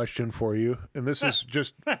technical question for you, and this is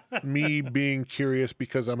just me being curious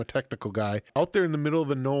because I'm a technical guy. Out there in the middle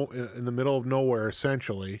of nowhere,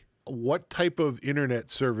 essentially, what type of internet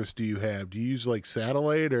service do you have? Do you use like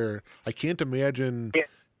satellite, or I can't imagine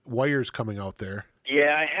wires coming out there?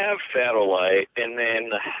 Yeah, I have satellite, and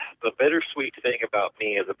then the bittersweet thing about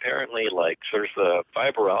me is apparently like there's a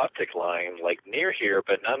fiber optic line like near here,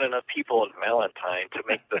 but not enough people in Valentine to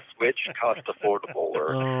make the switch cost affordable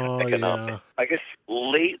or economic. Yeah. I guess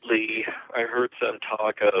lately I heard some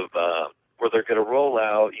talk of where they're going to roll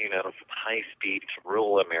out, some high speed to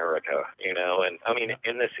rural America, and I mean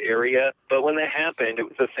in this area. But when that happened, it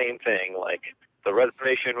was the same thing. Like the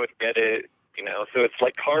reservation would get it. So it's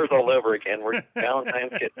like cars all over again. Where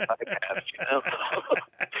Valentine's get bypassed,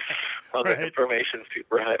 on the information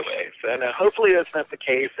superhighway. And hopefully that's not the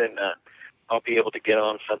case, and I'll be able to get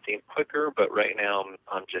on something quicker. But right now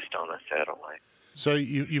I'm just on a satellite. So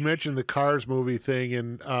you mentioned the Cars movie thing,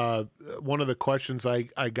 and one of the questions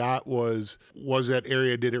I got was that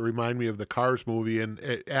area, did it remind me of the Cars movie? And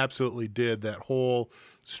it absolutely did. That whole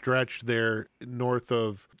stretch there north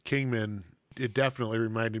of Kingman, it definitely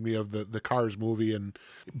reminded me of the Cars movie. And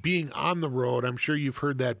being on the road, I'm sure you've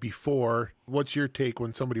heard that before. What's your take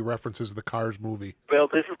when somebody references the Cars movie? Well,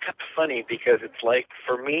 this is kind of funny because it's like,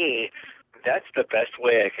 for me, that's the best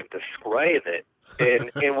way I can describe it.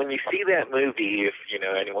 And when you see that movie, if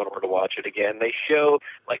anyone were to watch it again, they show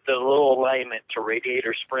like the little alignment to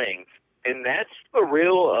Radiator Springs, and that's the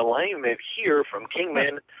real alignment here from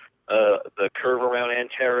Kingman, the curve around Ann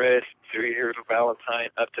Terrace, through here to Valentine,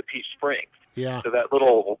 up to Peach Springs. Yeah. So that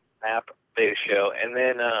little map they show, and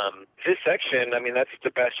then this section, I mean, that's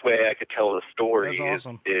the best way I could tell the story. That's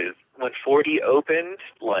awesome. Is when 40 opened,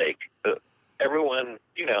 like everyone,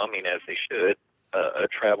 as they should.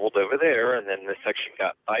 Traveled over there, and then this section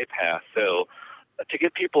got bypassed. So to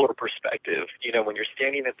give people a perspective, when you're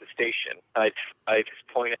standing at the station, I just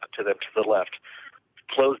point out to them to the left,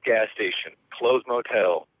 closed gas station, closed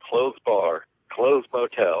motel, closed bar, closed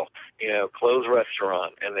motel, closed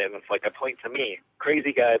restaurant, and then it's like I point to me,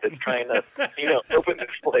 crazy guy that's trying to, open this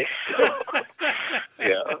place. So,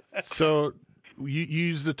 yeah. So you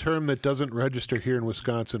use the term that doesn't register here in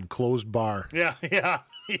Wisconsin, closed bar. Yeah.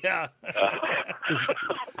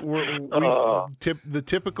 The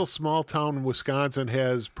typical small town in Wisconsin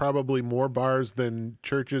has probably more bars than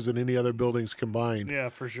churches and any other buildings combined. Yeah,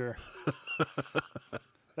 for sure.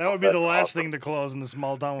 That would be the last thing to close in the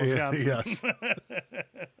small town Wisconsin. Yes.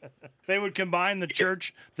 They would combine the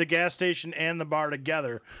church, the gas station, and the bar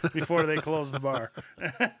together before they close the bar.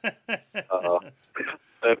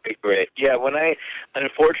 That'd be great. Yeah,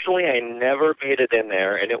 unfortunately, I never made it in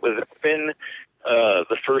there, and it was been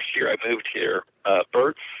the first year I moved here.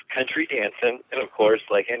 Bert's Country Dancing, and of course,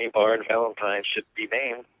 like any bar in Valentine should be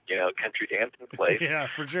named, Country Dancing Place. Yeah,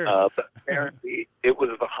 for sure. But apparently, it was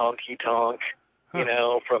the honky tonk.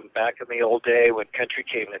 From back in the old day when country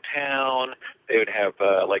came to town, they would have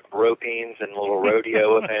like ropings and little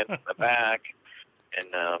rodeo events in the back. And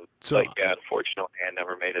unfortunately, I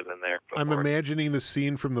never made it in there before. I'm imagining the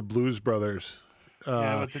scene from the Blues Brothers.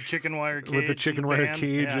 With the chicken wire cage. With the chicken wire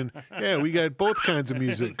cage. Yeah. And we got both kinds of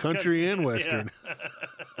music, country and Western.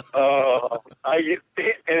 That's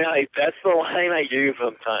the line I use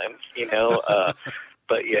sometimes,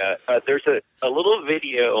 But yeah, there's a little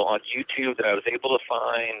video on YouTube that I was able to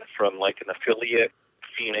find from like an affiliate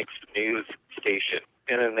Phoenix news station.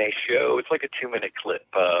 And then they show, it's like a 2-minute clip,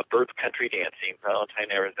 Bert's Country Dancing,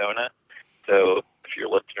 Valentine, Arizona. So if your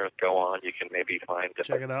listeners go on, you can maybe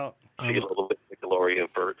check it out. See a little bit of the glory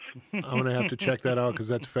of Bert's. I'm going to have to check that out because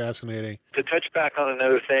that's fascinating. To touch back on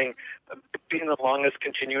another thing, being the longest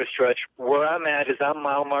continuous stretch, where I'm at is I'm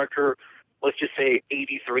mile marker, let's just say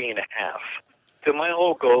 83.5. So my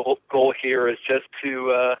whole goal here is just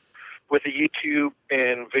to, with the YouTube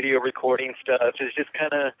and video recording stuff, is just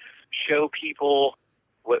kind of show people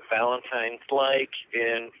what Valentine's like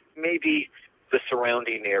in maybe the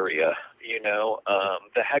surrounding area.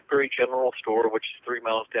 The Hackberry General Store, which is 3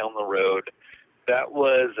 miles down the road, that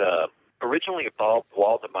was originally Bob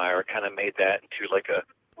Waldemeier kind of made that into like a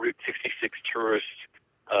Route 66 tourist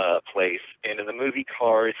place. And in the movie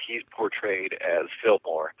Cars, he's portrayed as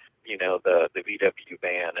Fillmore. The VW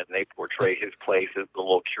van, and they portray his place as the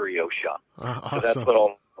little curio shop. Awesome. So that's what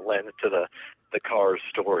all lends to the Cars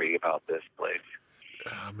story about this place.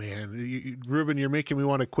 Oh, man. Ruben, you're making me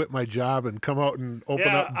want to quit my job and come out and open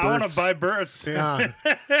up Bert's. I want to buy Bert's. Yeah.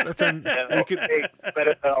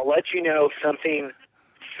 But I'll let you know something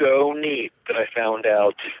so neat that I found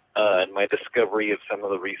out in my discovery of some of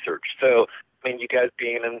the research. So, you guys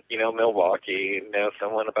being in, Milwaukee, know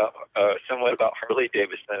somewhat about Harley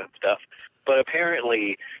Davidson and stuff. But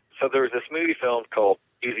apparently, so there was this movie film called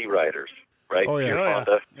Easy Riders, right? Oh, yeah.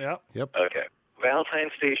 Honda. Yeah. Yep. Okay. Valentine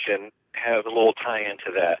Station has a little tie-in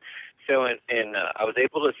to that. So I was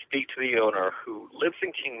able to speak to the owner who lives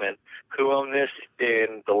in Kingman, who owned this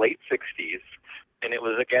in the late 60s. And it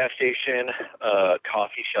was a gas station,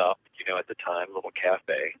 coffee shop, at the time, little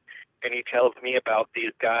cafe. And he tells me about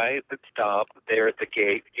these guys that stopped there at the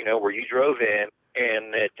gate, where you drove in,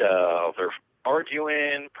 and that they're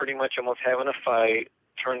arguing, pretty much almost having a fight.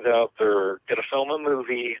 Turns out they're going to film a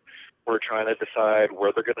movie. We're trying to decide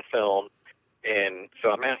where they're going to film. And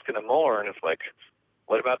so I'm asking him more, and it's like,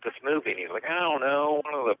 what about this movie? And he's like, I don't know.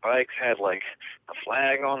 One of the bikes had like a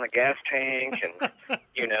flag on the gas tank, and,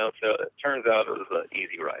 so it turns out it was the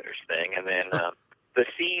Easy Riders thing. And then the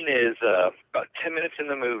scene is about 10 minutes in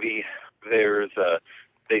the movie.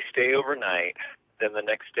 They stay overnight. Then the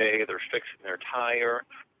next day they're fixing their tire.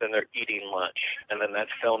 then they're eating lunch, and then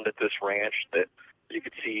that's filmed at this ranch that you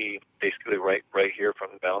could see basically right here from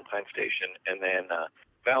Valentine Station. And then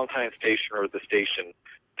Valentine Station, or the station,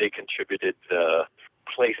 they contributed the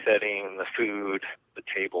place setting, the food, the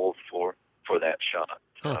tables for that shot.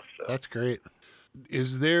 Huh, So. that's great.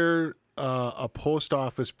 Is there a post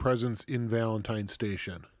office presence in Valentine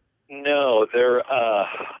Station? No, there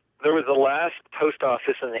was the last post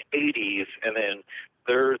office in the 80s, and then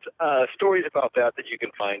there's stories about that you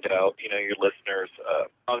can find out, your listeners,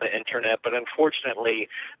 on the internet. But unfortunately,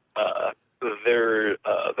 the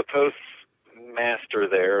postmaster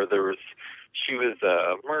there, she was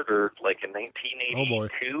murdered like in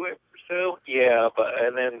 1982 or so. Yeah, but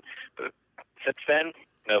since then,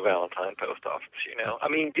 no Valentine post office. I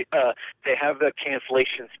mean, they have the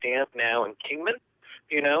cancellation stamp now in Kingman,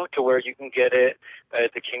 to where you can get it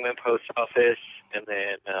at the Kingman post office, and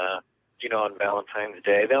then on Valentine's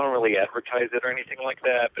Day. They don't really advertise it or anything like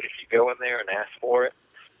that, but if you go in there and ask for it.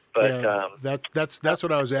 But that's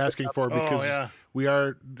what I was asking for, because we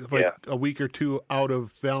are a week or two out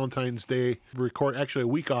of Valentine's Day. Actually a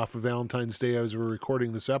week off of Valentine's Day as we're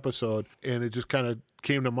recording this episode, and it just kind of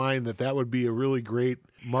came to mind that would be a really great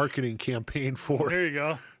marketing campaign for. There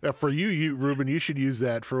you go. For you, Ruben, you should use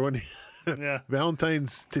that for when. Yeah.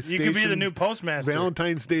 Valentine's Station. You could be the new postmaster.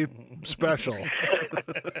 Valentine's Day special.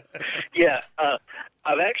 Yeah,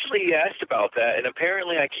 I've actually asked about that, and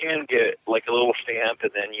apparently I can get like a little stamp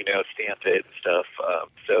and then stamp it and stuff.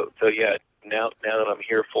 So yeah, now that I'm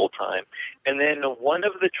here full time, and then one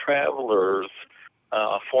of the travelers,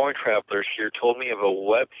 foreign travelers here, told me of a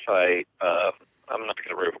website. I'm not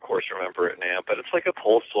going to, of course, remember it now, but it's like a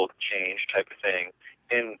postal exchange type of thing,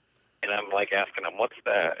 and I'm like asking them, what's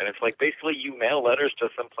that? And it's like basically you mail letters to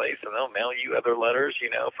some place, and they'll mail you other letters,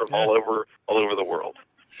 from all over the world.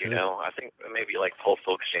 Sure. I think maybe like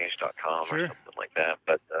postalexchange.com or something like that.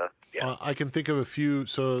 But yeah, I can think of a few.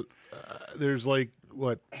 So there's like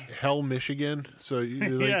Hell, Michigan. So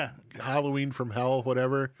Halloween from Hell,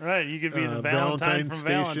 whatever. Right, you could be the Valentine from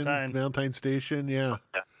Station, Valentine. Valentine Station, yeah.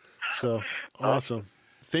 So awesome.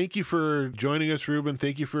 Thank you for joining us, Ruben.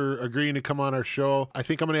 Thank you for agreeing to come on our show. I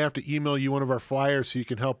think I'm going to have to email you one of our flyers so you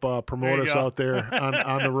can help promote us out there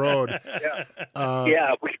on the road.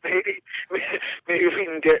 Yeah, maybe we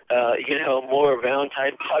can get more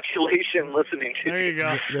Valentine population listening to. There you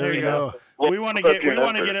go. There you go. We want to get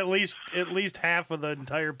at least half of the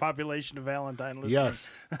entire population of Valentine listening. Yes.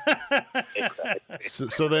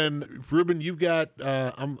 So then, Ruben, you've got.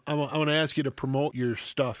 I'm going to ask you to promote your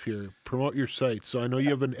stuff here. Promote your site. So I know you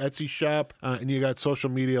have an Etsy shop and you got social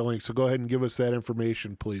media links. So go ahead and give us that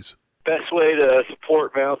information, please. Best way to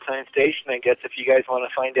support Valentine Station, I guess, if you guys want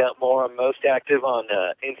to find out more, I'm most active on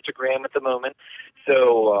Instagram at the moment.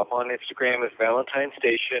 So on Instagram is Valentine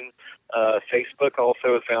Station. Facebook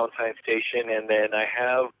also is Valentine Station. And then I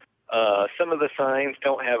have some of the signs,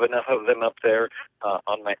 don't have enough of them up there,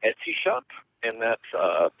 on my Etsy shop. And that's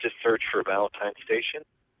just search for Valentine Station,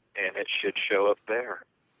 and it should show up there.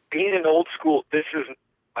 Being an old school,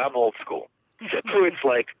 I'm old school. So it's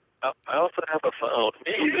like, I also have a phone.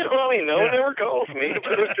 No one ever calls me,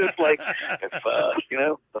 but it's just like,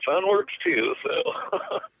 the phone works too. So,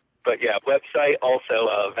 but yeah, website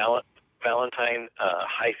also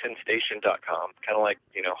Valentine-station.com, kind of like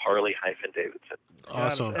Harley-Davidson.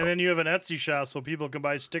 Awesome. And then you have an Etsy shop, so people can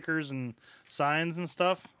buy stickers and signs and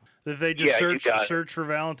stuff. That they just search for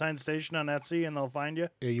Valentine Station on Etsy and they'll find you.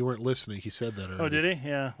 Yeah, you weren't listening. He said that already. Oh, did he?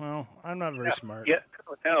 Yeah. Well, I'm not very smart. Yeah,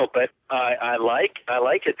 no, but I like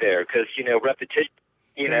it there because repetition.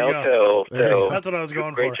 So that's what I was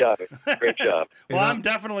going for. Great job. Well, I'm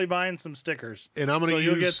definitely buying some stickers. And I'm gonna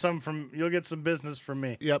you'll get some business from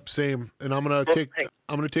me. Yep, same. And I'm gonna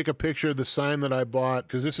take a picture of the sign that I bought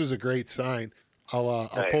because this is a great sign. I'll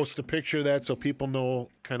post a picture of that so people know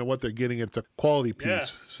kind of what they're getting. It's a quality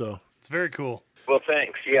piece, so it's very cool. Well,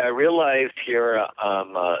 thanks. Yeah, I realized here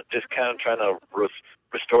I'm just kind of trying to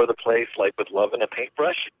restore the place like with love and a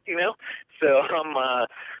paintbrush, So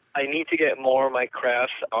I need to get more of my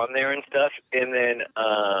crafts on there and stuff. And then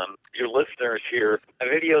your listeners here, my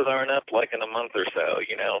videos aren't up like in a month or so.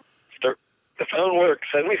 The phone works.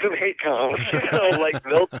 Send me some hate comments. Like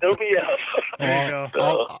they'll be up.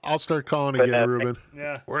 I'll start calling again, Ruben.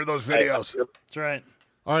 Yeah. Where are those videos? That's right.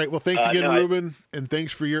 All right. Well, thanks again, Ruben, and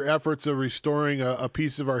thanks for your efforts of restoring a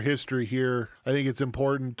piece of our history here. I think it's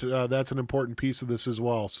important. That's an important piece of this as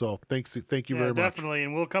well. So thank you very much. Definitely,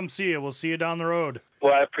 and we'll come see you. We'll see you down the road.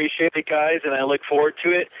 Well, I appreciate it, guys, and I look forward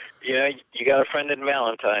to it. You got a friend in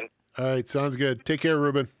Valentine. All right. Sounds good. Take care,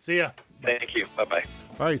 Ruben. See ya. Thank you. Bye-bye.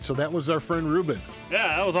 All right, so that was our friend Ruben.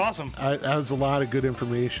 Yeah, that was awesome. That was a lot of good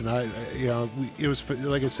information. It was,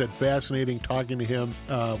 like I said, fascinating talking to him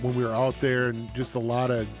when we were out there, and just a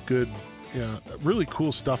lot of good, really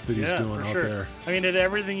cool stuff that he's doing out there. I mean, it had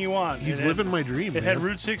everything you want. He's living my dream. It had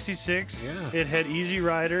Route 66. Yeah. It had Easy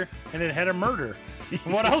Rider, and it had a murder.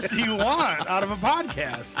 What else do you want out of a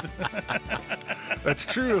podcast? That's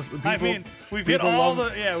true. We've hit we've hit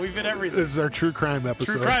everything. This is our true crime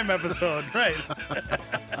episode. True crime episode, right.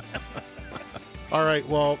 All right.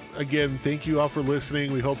 Well, again, thank you all for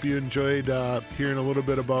listening. We hope you enjoyed hearing a little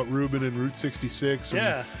bit about Ruben and Route 66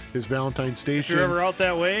 and his Valentine Station. If you're ever out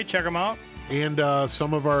that way, check them out. And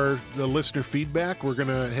some of the listener feedback. We're going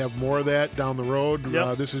to have more of that down the road.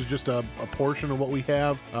 Yep. This is just a portion of what we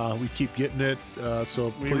have. We keep getting it.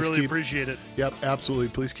 So we really appreciate it. Yep, absolutely.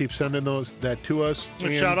 Please keep sending that to us.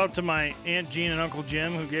 And shout out to my Aunt Jean and Uncle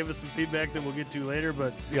Jim who gave us some feedback that we'll get to later.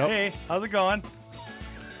 But hey, how's it going?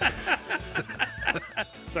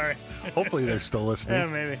 Sorry. Hopefully they're still listening. Yeah,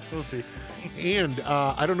 maybe. We'll see. And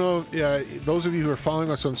I don't know, those of you who are following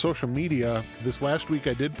us on social media, this last week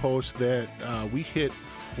I did post that we hit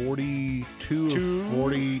 42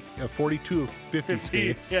 of 50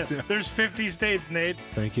 states. Yeah, there's 50 states, Nate.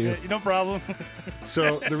 Thank you. No problem.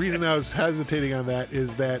 So the reason I was hesitating on that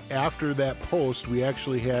is that after that post, we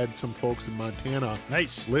actually had some folks in Montana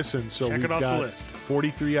listen. So we've got the list.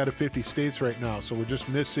 43 out of 50 states right now. So we're just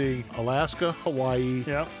missing Alaska, Hawaii,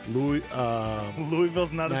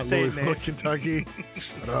 Louisville's not a state, Louisville, Nate. Kentucky.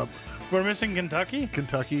 Shut up. We're missing Kentucky?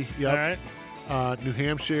 Kentucky, yep. All right. New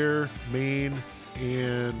Hampshire, Maine,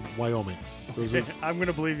 and Wyoming. I'm going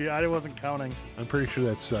to believe you. I wasn't counting. I'm pretty sure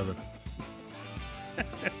that's 7.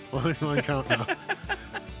 Let me count now.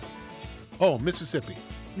 Oh, Mississippi.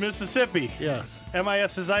 Mississippi. Yes.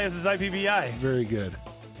 MISSISSIPPI. Very good.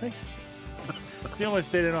 Thanks. It's the only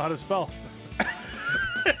state I know how to spell.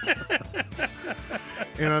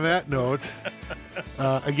 And on that note,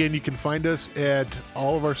 again, you can find us at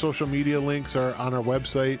all of our social media links are on our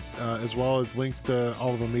website, as well as links to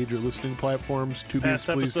all of the major listening platforms,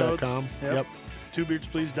 twobeardsplease.com. Yep.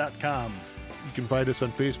 Twobeardsplease.com. You can find us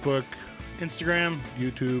on Facebook, Instagram,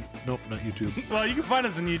 YouTube. Nope, not YouTube. Well, you can find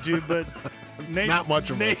us on YouTube, but Nate, not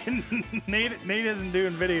much of us. Nate isn't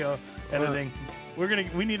doing video editing.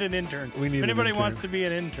 We need an intern. We need if anybody an intern. wants to be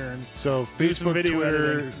an intern. So Facebook,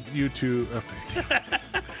 Twitter, YouTube,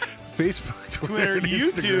 Facebook, Twitter, and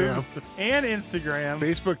YouTube, and Instagram.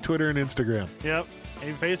 Facebook, Twitter, and Instagram. Yep.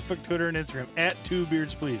 Facebook, Twitter, and Instagram at Two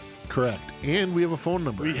Beards Please. Correct. And we have a phone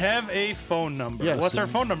number. We have a phone number. Yes, what's our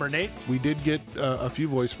phone number, Nate? We did get a few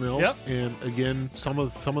voicemails. Yep. And again, some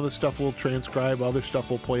of the stuff we'll transcribe, other stuff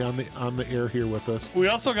we'll play on the air here with us. We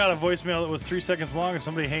also got a voicemail that was 3 seconds long of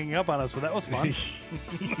somebody hanging up on us, so that was fun.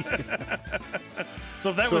 So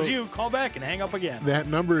if that was you, call back and hang up again. That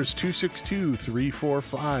number is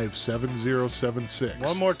 262-345-7076.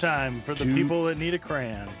 One more time for the people that need a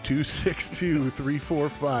crayon.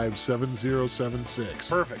 262-345-7076.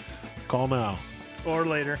 Perfect. Call now. Or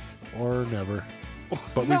later. Or never.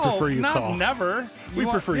 But we prefer you call. Not never. We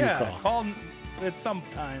prefer you call. Call at some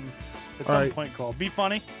time. At some point, call. Be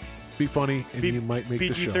funny. Be funny, and you might make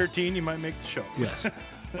the show. PG-13, you might make the show. Yes.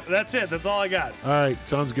 That's it. That's all I got. All right.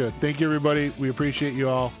 Sounds good. Thank you, everybody. We appreciate you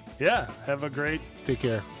all. Yeah. Have a great Take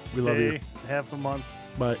care. We love you. Half a month.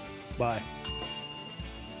 Bye. Bye.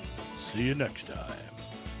 See you next time.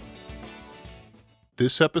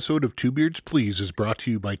 This episode of Two Beards Please is brought to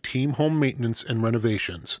you by Team Home Maintenance and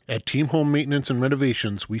Renovations. At Team Home Maintenance and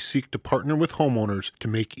Renovations, we seek to partner with homeowners to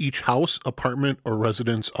make each house, apartment, or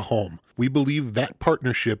residence a home. We believe that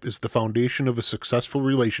partnership is the foundation of a successful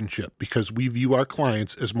relationship because we view our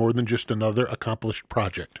clients as more than just another accomplished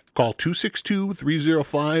project. Call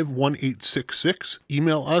 262-305-1866,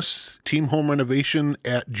 email us,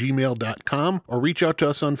 teamhomerenovation@gmail.com, or reach out to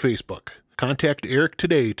us on Facebook. Contact Eric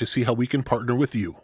today to see how we can partner with you.